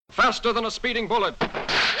Faster than a speeding bullet.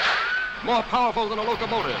 More powerful than a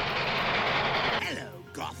locomotive. Hello,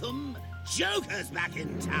 Gotham. Joker's back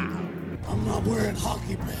in town. I'm not wearing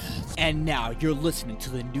hockey pads. And now you're listening to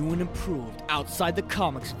the new and improved Outside the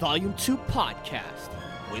Comics Volume 2 podcast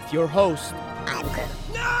with your host, I'm Groot.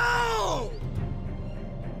 No!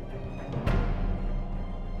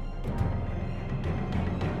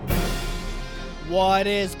 What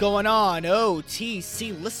is going on,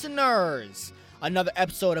 OTC listeners? Another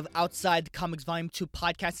episode of Outside the Comics Volume 2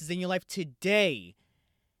 podcast is in your life today.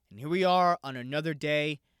 And here we are on another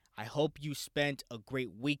day. I hope you spent a great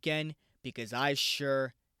weekend because I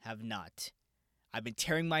sure have not. I've been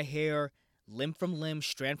tearing my hair limb from limb,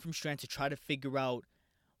 strand from strand to try to figure out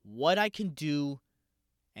what I can do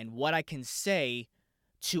and what I can say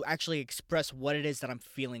to actually express what it is that I'm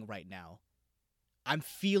feeling right now. I'm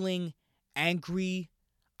feeling angry,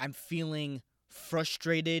 I'm feeling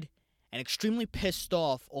frustrated, and extremely pissed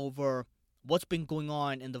off over what's been going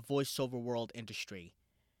on in the voiceover world industry.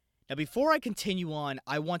 Now, before I continue on,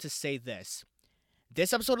 I want to say this.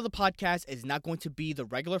 This episode of the podcast is not going to be the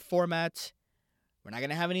regular format. We're not going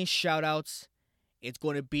to have any shout-outs. It's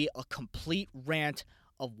going to be a complete rant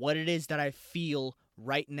of what it is that I feel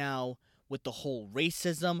right now with the whole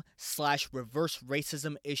racism/reverse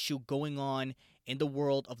racism issue going on in the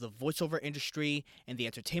world of the voiceover industry and the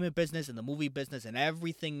entertainment business and the movie business and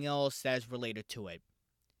everything else that is related to it.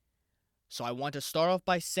 So I want to start off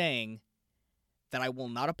by saying that I will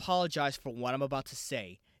not apologize for what I'm about to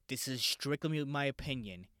say. This is strictly my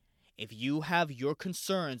opinion. If you have your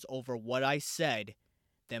concerns over what I said,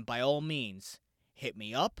 then by all means, hit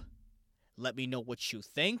me up. Let me know what you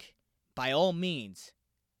think. By all means,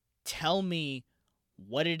 tell me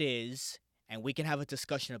what it is, and we can have a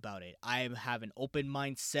discussion about it. I have an open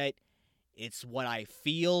mindset. It's what I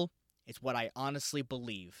feel. It's what I honestly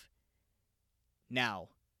believe. Now,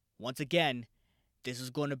 once again, this is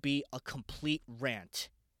going to be a complete rant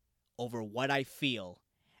over what I feel.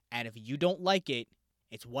 And if you don't like it,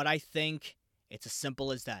 it's what I think. It's as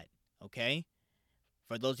simple as that, okay?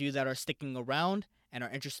 For those of you that are sticking around and are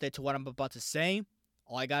interested to what I'm about to say,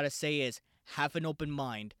 all I gotta say is have an open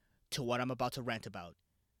mind to what I'm about to rant about.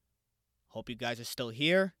 Hope you guys are still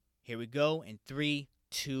here. Here we go in 3,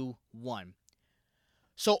 2, 1.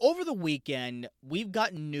 So over the weekend, we've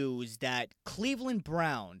gotten news that Cleveland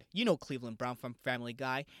Brown, you know Cleveland Brown from Family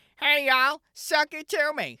Guy. Hey y'all, suck it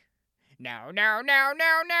to me. No.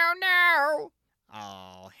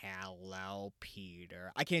 Oh, hello,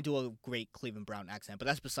 Peter. I can't do a great Cleveland Brown accent, but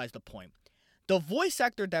that's besides the point. The voice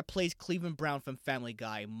actor that plays Cleveland Brown from Family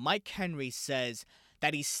Guy, Mike Henry, says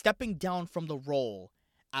that he's stepping down from the role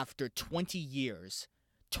after 20 years.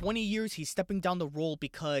 20 years he's stepping down the role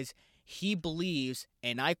because he believes,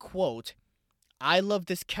 and I quote, "I love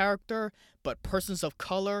this character, but persons of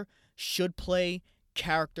color should play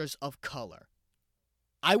characters of color."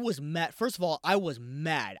 I was mad. First of all, I was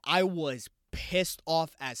mad. I was pissed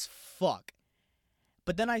off as fuck.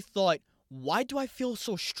 But then I thought, why do I feel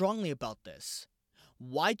so strongly about this?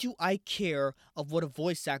 Why do I care of what a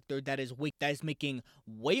voice actor that is making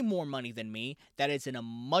way more money than me, that is in a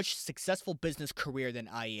much successful business career than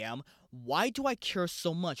I am? Why do I care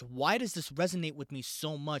so much? Why does this resonate with me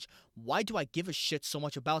so much? Why do I give a shit so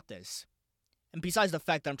much about this? And besides the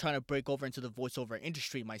fact that I'm trying to break over into the voiceover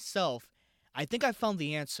industry myself, I think I found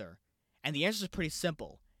the answer. And the answer is pretty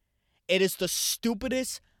simple. It is the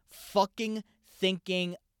stupidest fucking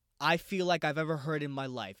thinking I feel like I've ever heard in my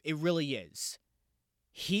life. It really is.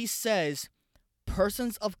 He says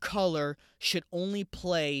persons of color should only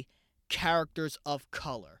play characters of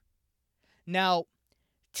color. Now,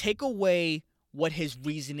 take away what his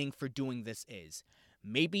reasoning for doing this is.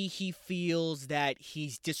 Maybe he feels that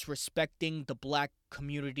he's disrespecting the black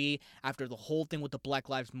community after the whole thing with the Black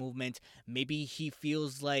Lives Movement. Maybe he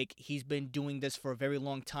feels like he's been doing this for a very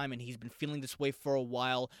long time and he's been feeling this way for a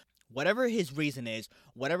while. Whatever his reason is,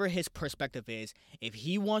 whatever his perspective is, if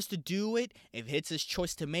he wants to do it, if it's his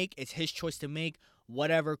choice to make, it's his choice to make,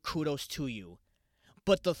 whatever, kudos to you.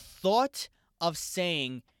 But the thought of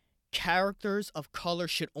saying characters of color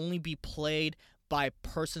should only be played by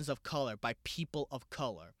persons of color, by people of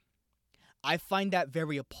color, I find that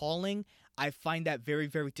very appalling. I find that very,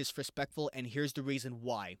 very disrespectful, and here's the reason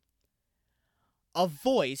why. A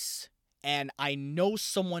voice, and I know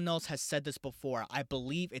someone else has said this before, I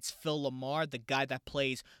believe it's Phil LaMarr, the guy that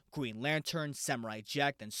plays Green Lantern, Samurai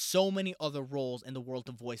Jack, and so many other roles in the world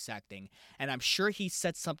of voice acting, and I'm sure he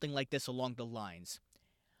said something like this along the lines.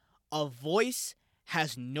 A voice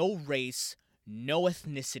has no race, no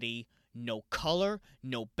ethnicity, no color,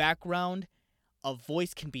 no background. A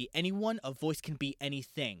voice can be anyone, a voice can be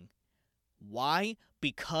anything. Why?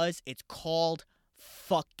 Because it's called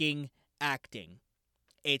fucking acting.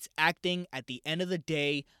 It's acting at the end of the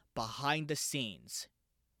day behind the scenes.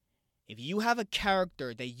 If you have a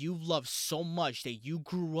character that you love so much that you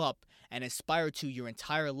grew up and aspired to your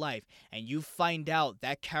entire life, and you find out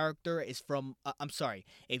that character is from,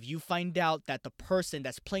 if you find out that the person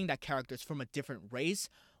that's playing that character is from a different race,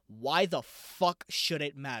 why the fuck should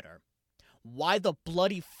it matter? Why the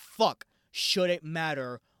bloody fuck should it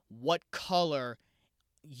matter what color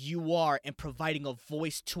you are in providing a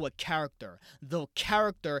voice to a character? The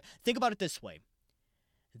character, think about it this way.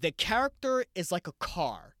 The character is like a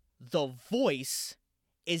car. The voice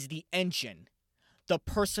is the engine. The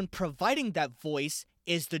person providing that voice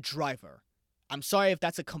is the driver. I'm sorry if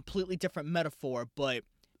that's a completely different metaphor, but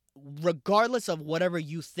regardless of whatever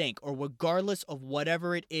you think, or regardless of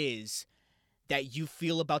whatever it is that you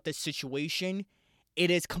feel about this situation,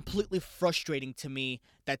 it is completely frustrating to me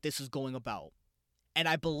that this is going about. And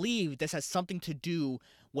I believe this has something to do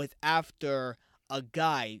with after a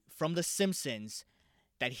guy from The Simpsons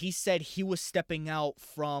that he said he was stepping out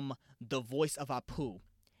from the voice of Apu.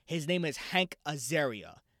 His name is Hank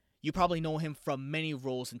Azaria. You probably know him from many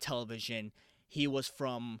roles in television. He was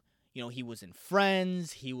he was in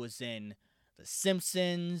Friends, he was in The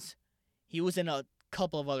Simpsons, he was in a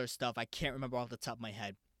couple of other stuff I can't remember off the top of my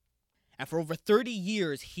head. And for over 30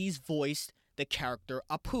 years, he's voiced the character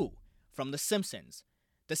Apu from The Simpsons.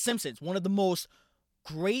 The Simpsons, one of the most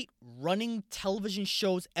great running television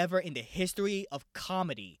shows ever in the history of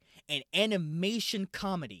comedy and animation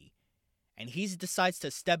comedy. And he decides to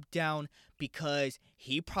step down because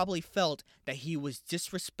he probably felt that he was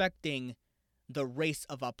disrespecting the race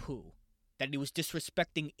of Apu, that he was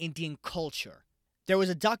disrespecting Indian culture. There was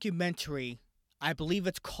a documentary, I believe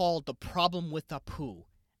it's called The Problem with Apu,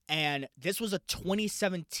 and this was a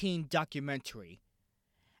 2017 documentary.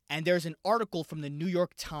 And there's an article from the New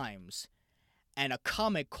York Times and a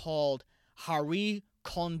comic called Hari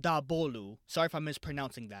Kondabolu. Sorry if I'm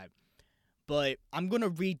mispronouncing that. But I'm going to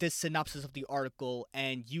read this synopsis of the article,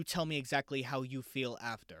 and you tell me exactly how you feel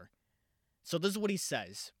after. So this is what he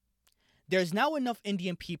says. There's now enough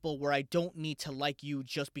Indian people where I don't need to like you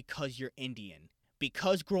just because you're Indian.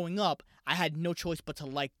 Because growing up, I had no choice but to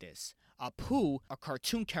like this. Apu, a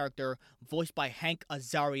cartoon character voiced by Hank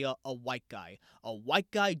Azaria, a white guy. A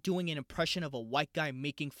white guy doing an impression of a white guy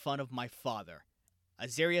making fun of my father.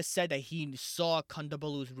 Azaria said that he saw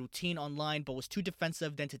Kondabolu's routine online but was too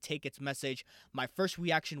defensive then to take its message. My first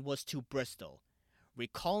reaction was to Bristol.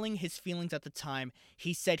 Recalling his feelings at the time,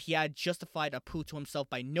 he said he had justified Apu to himself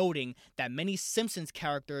by noting that many Simpsons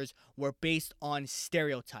characters were based on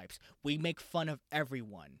stereotypes. We make fun of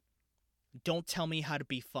everyone. Don't tell me how to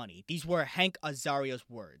be funny. These were Hank Azaria's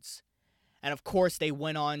words. And of course, they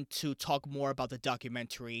went on to talk more about the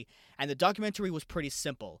documentary. And the documentary was pretty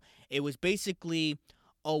simple. It was basically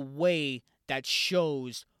a way that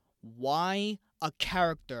shows why a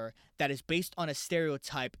character that is based on a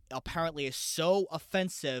stereotype apparently is so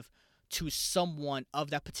offensive to someone of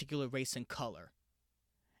that particular race and color.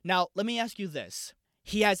 Now, let me ask you this.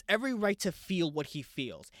 He has every right to feel what he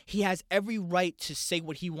feels. He has every right to say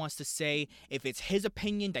what he wants to say. If it's his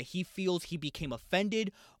opinion that he feels he became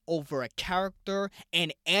offended over a character,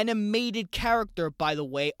 an animated character, by the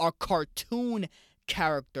way, a cartoon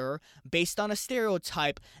character based on a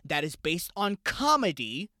stereotype that is based on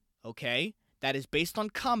comedy, okay? That is based on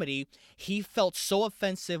comedy, he felt so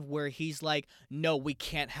offensive where he's like, no, we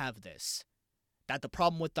can't have this. That the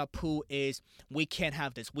problem with Apu is we can't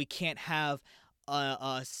have this. We can't have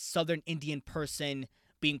a Southern Indian person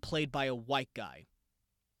being played by a white guy.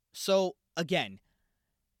 So, again,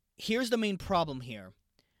 here's the main problem here.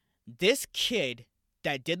 This kid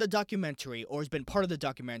that did the documentary, or has been part of the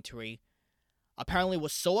documentary, apparently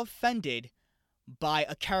was so offended by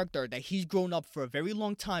a character that he's grown up for a very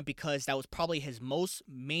long time because that was probably his most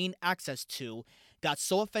main access to, got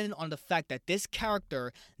so offended on the fact that this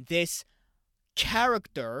character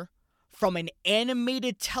from an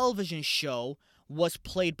animated television show was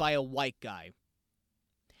played by a white guy.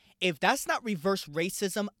 If that's not reverse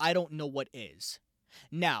racism, I don't know what is.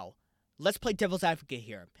 Now, let's play devil's advocate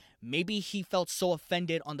here. Maybe he felt so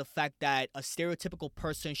offended on the fact that a stereotypical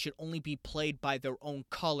person should only be played by their own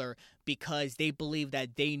color because they believe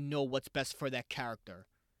that they know what's best for that character.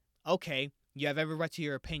 Okay, you have every right to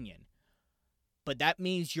your opinion. But that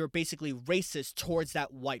means you're basically racist towards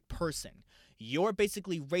that white person. You're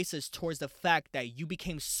basically racist towards the fact that you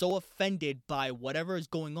became so offended by whatever is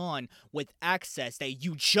going on with Access that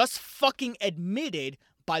you just fucking admitted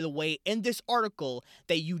By the way, in this article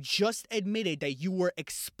that you just admitted that you were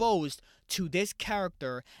exposed to this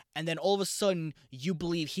character, and then all of a sudden you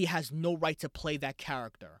believe he has no right to play that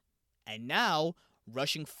character. And now,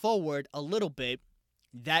 rushing forward a little bit,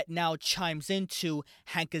 that now chimes into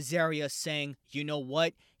Hank Azaria saying, you know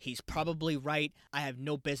what, he's probably right, I have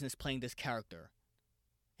no business playing this character.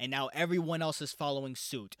 And now everyone else is following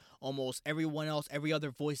suit. Almost everyone else, every other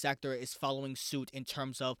voice actor is following suit in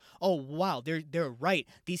terms of, oh wow, they're right.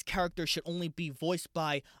 These characters should only be voiced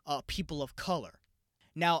by people of color.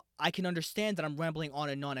 Now, I can understand that I'm rambling on,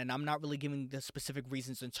 and I'm not really giving the specific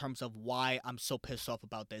reasons in terms of why I'm so pissed off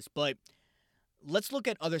about this. But let's look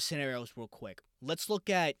at other scenarios real quick. Let's look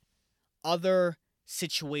at other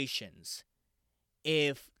situations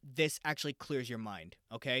if this actually clears your mind,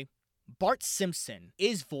 okay? Bart Simpson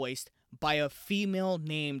is voiced by a female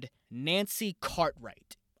named Nancy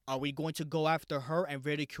Cartwright. Are we going to go after her and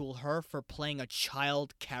ridicule her for playing a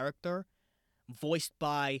child character voiced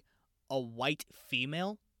by a white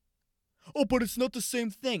female? Oh, but it's not the same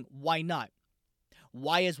thing. Why not?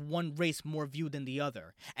 Why is one race more viewed than the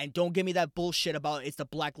other? And don't give me that bullshit about it's the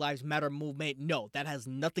Black Lives Matter movement. No, that has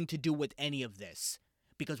nothing to do with any of this.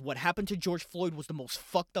 Because what happened to George Floyd was the most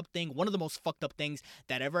fucked up thing, one of the most fucked up things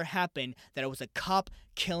that ever happened, that it was a cop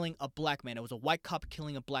killing a black man. It was a white cop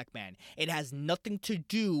killing a black man. It has nothing to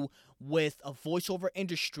do with a voiceover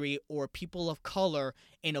industry or people of color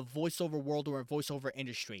in a voiceover world or a voiceover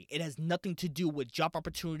industry. It has nothing to do with job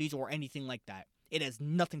opportunities or anything like that. It has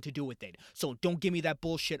nothing to do with it. So don't give me that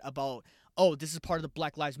bullshit about, oh, this is part of the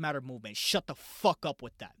Black Lives Matter movement. Shut the fuck up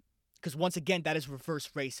with that. Because once again, that is reverse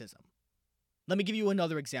racism. Let me give you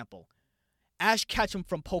another example. Ash Ketchum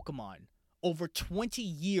from Pokemon. Over 20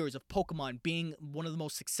 years of Pokemon being one of the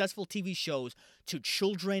most successful TV shows to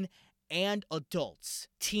children and adults,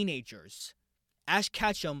 teenagers. Ash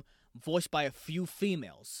Ketchum voiced by a few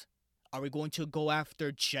females. Are we going to go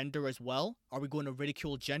after gender as well? Are we going to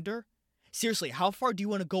ridicule gender? Seriously, how far do you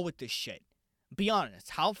want to go with this shit? Be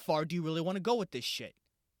honest, how far do you really want to go with this shit?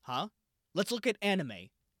 Huh? Let's look at anime.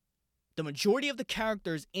 The majority of the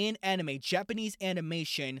characters in anime, Japanese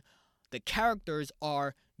animation, the characters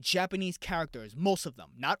are Japanese characters. Most of them.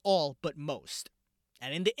 Not all, but most.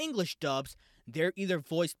 And in the English dubs, they're either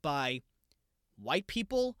voiced by white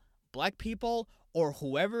people, black people, or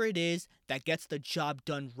whoever it is that gets the job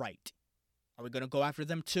done right. Are we going to go after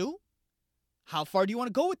them too? How far do you want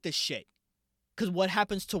to go with this shit? Because what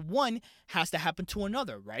happens to one has to happen to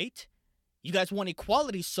another, right? You guys want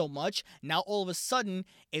equality so much, now all of a sudden,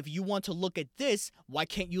 if you want to look at this, why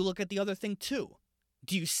can't you look at the other thing too?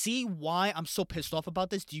 Do you see why I'm so pissed off about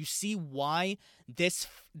this? Do you see why this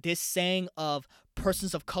saying of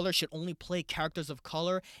persons of color should only play characters of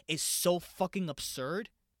color is so fucking absurd?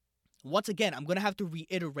 Once again, I'm going to have to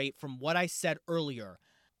reiterate from what I said earlier.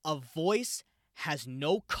 A voice has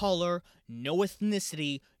no color, no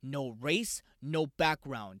ethnicity, no race, no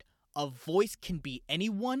background. A voice can be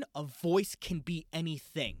anyone, a voice can be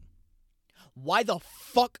anything. Why the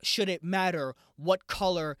fuck should it matter what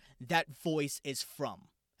color that voice is from?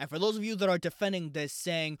 And for those of you that are defending this,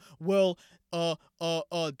 saying, well,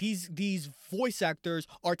 these voice actors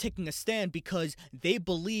are taking a stand because they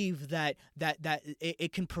believe that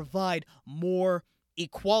it can provide more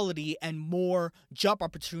equality and more job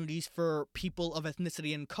opportunities for people of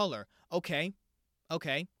ethnicity and color. Okay,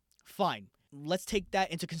 fine. Let's take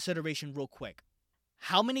that into consideration real quick.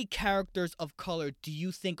 How many characters of color do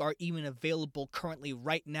you think are even available currently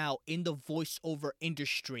right now in the voiceover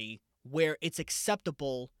industry where it's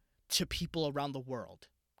acceptable to people around the world?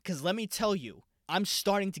 Because let me tell you, I'm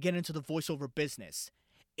starting to get into the voiceover business.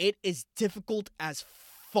 It is difficult as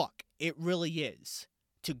fuck. It really is.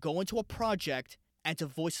 To go into a project and to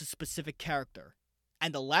voice a specific character.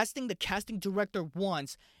 And the last thing the casting director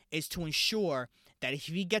wants is to ensure that if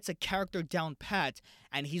he gets a character down pat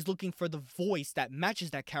and he's looking for the voice that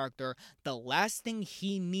matches that character, the last thing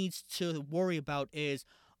he needs to worry about is,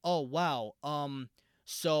 oh wow,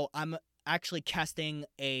 so I'm actually casting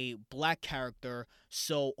a black character,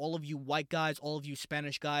 so all of you white guys, all of you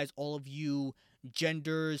Spanish guys, all of you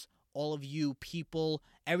genders, all of you people,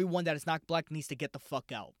 everyone that is not black needs to get the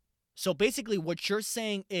fuck out. So basically what you're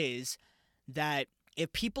saying is that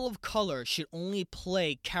if people of color should only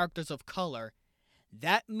play characters of color,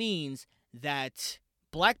 that means that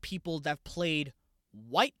black people that played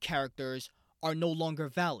white characters are no longer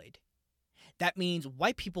valid. That means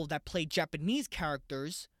white people that played Japanese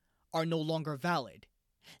characters are no longer valid.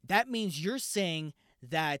 That means you're saying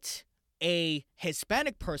that a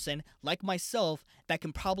Hispanic person like myself that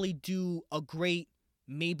can probably do a great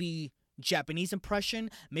maybe Japanese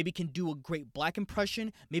impression, maybe can do a great black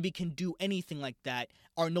impression, maybe can do anything like that,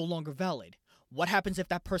 are no longer valid. What happens if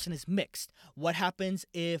that person is mixed? What happens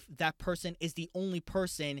if that person is the only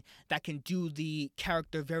person that can do the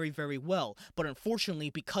character very, very well? But unfortunately,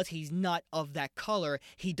 because he's not of that color,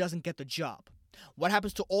 he doesn't get the job. What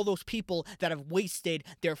happens to all those people that have wasted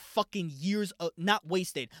their fucking years of, not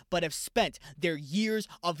wasted, but have spent their years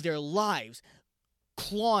of their lives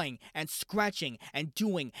clawing and scratching and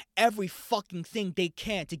doing every fucking thing they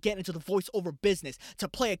can to get into the voiceover business, to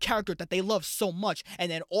play a character that they love so much, and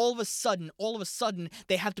then all of a sudden,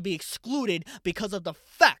 they have to be excluded because of the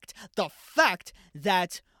fact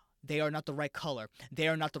that they are not the right color, they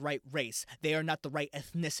are not the right race, they are not the right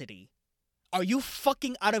ethnicity. Are you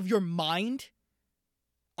fucking out of your mind?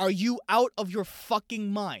 Are you out of your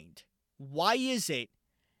fucking mind? Why is it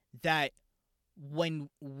that when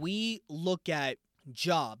we look at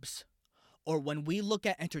jobs, or when we look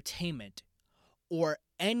at entertainment, or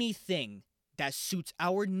anything that suits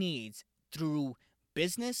our needs through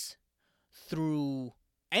business, through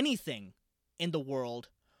anything in the world,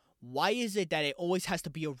 why is it that it always has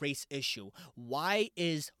to be a race issue? Why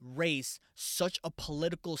is race such a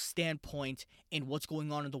political standpoint in what's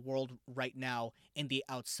going on in the world right now in the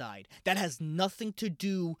outside? That has nothing to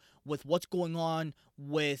do with what's going on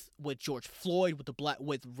with George Floyd, with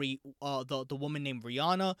the woman named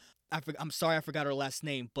Rihanna. I'm sorry I forgot her last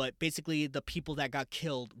name, but basically the people that got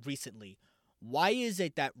killed recently. Why is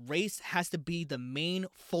it that race has to be the main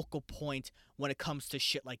focal point when it comes to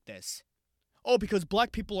shit like this? Oh, because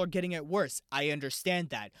black people are getting it worse. I understand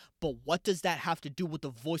that. But what does that have to do with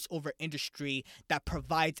the voiceover industry that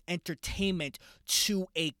provides entertainment to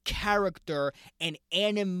a character, an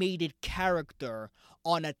animated character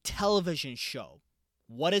on a television show?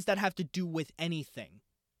 What does that have to do with anything?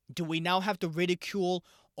 Do we now have to ridicule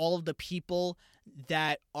all of the people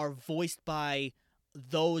that are voiced by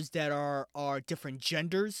those that are different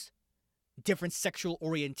genders? Different sexual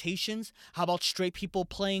orientations? How about straight people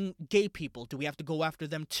playing gay people? Do we have to go after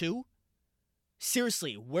them too?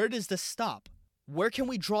 Seriously, where does this stop? Where can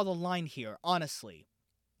we draw the line here, honestly?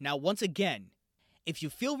 Now, once again, if you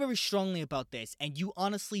feel very strongly about this and you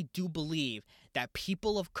honestly do believe that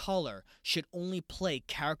people of color should only play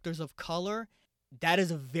characters of color, that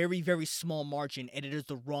is a very, very small margin, and it is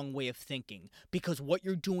the wrong way of thinking. Because what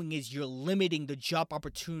you're doing is you're limiting the job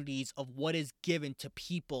opportunities of what is given to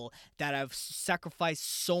people that have sacrificed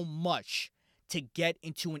so much to get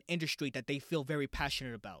into an industry that they feel very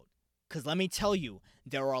passionate about. Because let me tell you,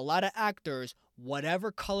 there are a lot of actors,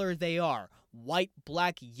 whatever color they are, white,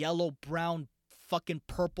 black, yellow, brown, fucking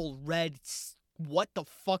purple, red, what the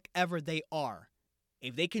fuck ever they are.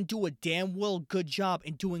 If they can do a damn well good job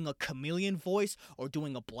in doing a chameleon voice, or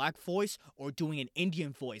doing a black voice, or doing an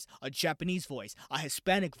Indian voice, a Japanese voice, a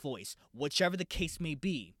Hispanic voice, whichever the case may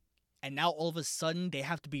be, and now all of a sudden they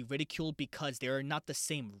have to be ridiculed because they're not the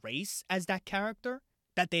same race as that character,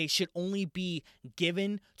 that they should only be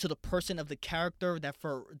given to the person of the character that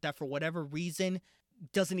for whatever reason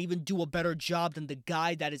doesn't even do a better job than the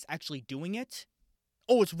guy that is actually doing it?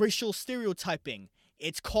 Oh, it's racial stereotyping.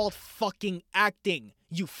 It's called fucking acting,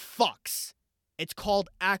 you fucks. It's called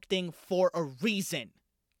acting for a reason.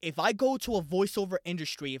 If I go to a voiceover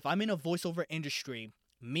industry, if I'm in a voiceover industry,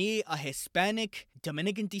 me, a Hispanic,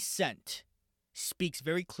 Dominican descent, speaks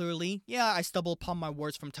very clearly. Yeah, I stumble upon my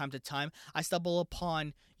words from time to time. I stumble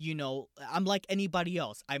upon, I'm like anybody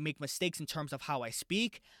else. I make mistakes in terms of how I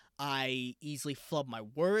speak. I easily flub my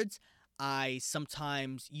words. I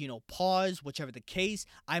sometimes, pause, whichever the case.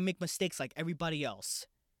 I make mistakes like everybody else.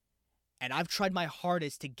 And I've tried my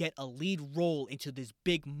hardest to get a lead role into this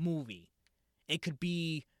big movie. It could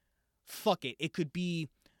be, it could be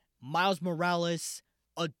Miles Morales,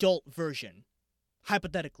 adult version.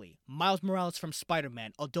 Hypothetically, Miles Morales from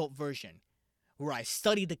Spider-Man, adult version. Where I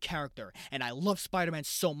study the character, and I love Spider-Man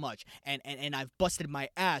so much, and I've busted my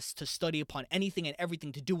ass to study upon anything and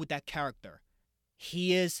everything to do with that character.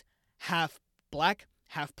 He is half black,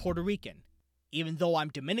 half Puerto Rican. Even though I'm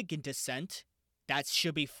Dominican descent, that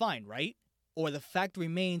should be fine, right? Or the fact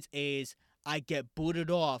remains is I get booted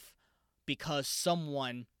off because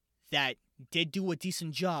someone that did do a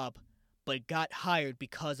decent job but got hired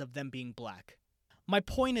because of them being black. My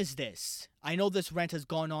point is this. I know this rant has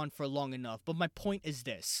gone on for long enough, but my point is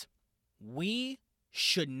this. We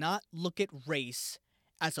should not look at race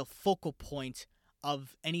as a focal point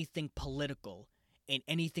of anything political in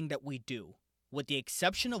anything that we do. With the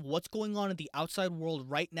exception of what's going on in the outside world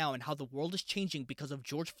right now and how the world is changing because of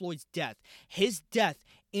George Floyd's death, his death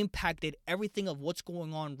impacted everything of what's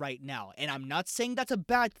going on right now. And I'm not saying that's a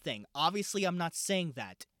bad thing. Obviously, I'm not saying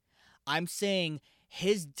that. I'm saying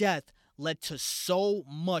his death led to so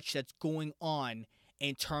much that's going on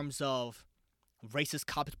in terms of racist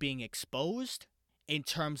cops being exposed, in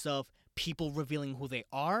terms of people revealing who they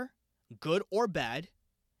are, good or bad,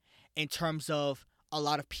 in terms of a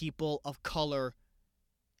lot of people of color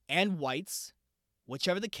and whites,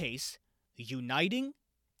 whichever the case, uniting,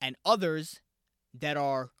 and others that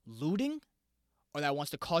are looting or that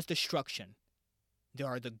wants to cause destruction. There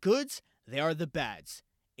are the goods, there are the bads.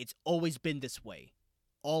 It's always been this way.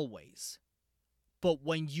 Always. But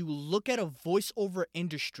when you look at a voiceover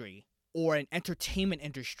industry or an entertainment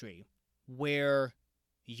industry where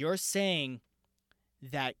you're saying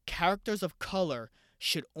that characters of color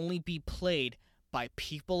should only be played by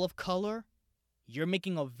people of color, you're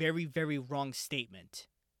making a very, very wrong statement.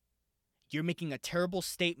 You're making a terrible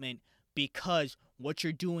statement because what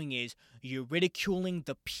you're doing is you're ridiculing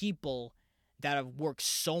the people that have worked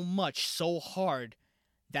so much, so hard,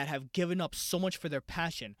 that have given up so much for their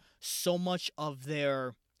passion, so much of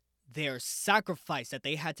their sacrifice that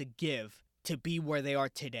they had to give to be where they are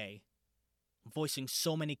today, voicing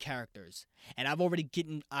so many characters. And I've already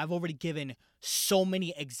given so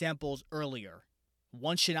many examples earlier.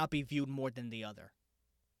 One should not be viewed more than the other.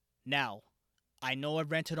 Now, I know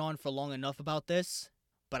I've ranted on for long enough about this,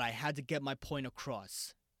 but I had to get my point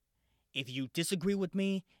across. If you disagree with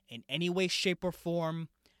me in any way, shape, or form,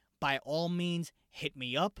 by all means, hit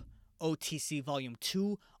me up, OTC Volume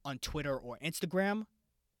 2, on Twitter or Instagram,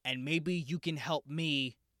 and maybe you can help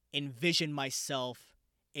me envision myself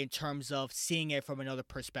in terms of seeing it from another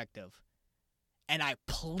perspective. And I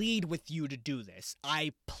plead with you to do this.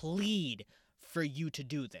 I plead for you to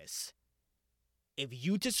do this. If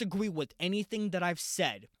you disagree with anything that I've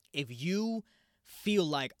said, if you feel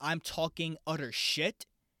like I'm talking utter shit,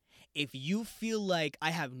 if you feel like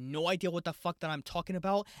I have no idea what the fuck that I'm talking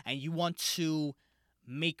about, and you want to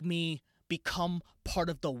make me become part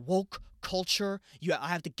of the woke culture, I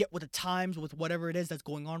have to get with the times with whatever it is that's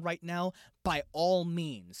going on right now, by all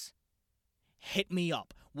means, hit me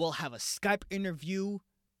up. We'll have a Skype interview.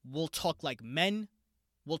 We'll talk like men.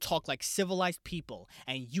 We'll talk like civilized people,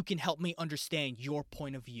 and you can help me understand your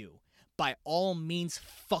point of view. By all means,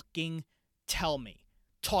 fucking tell me.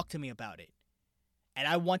 Talk to me about it. And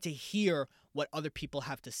I want to hear what other people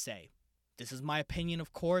have to say. This is my opinion,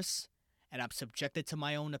 of course, and I'm subjected to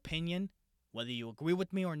my own opinion. Whether you agree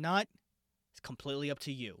with me or not, it's completely up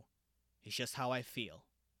to you. It's just how I feel.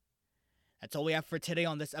 That's all we have for today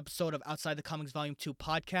on this episode of Outside the Comics Volume 2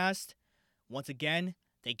 podcast. Once again,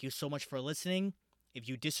 thank you so much for listening. If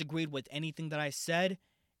you disagreed with anything that I said,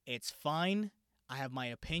 it's fine. I have my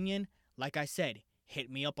opinion. Like I said, hit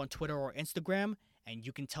me up on Twitter or Instagram, and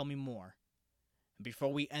you can tell me more.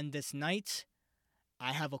 Before we end this night,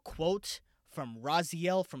 I have a quote from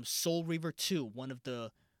Raziel from Soul Reaver 2, one of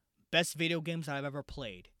the best video games I've ever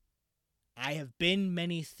played. I have been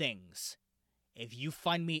many things. If you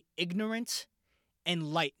find me ignorant,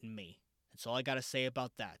 enlighten me. That's all I gotta say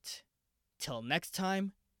about that. Till next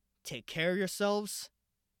time, take care of yourselves.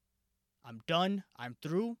 I'm done. I'm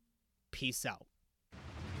through. Peace out.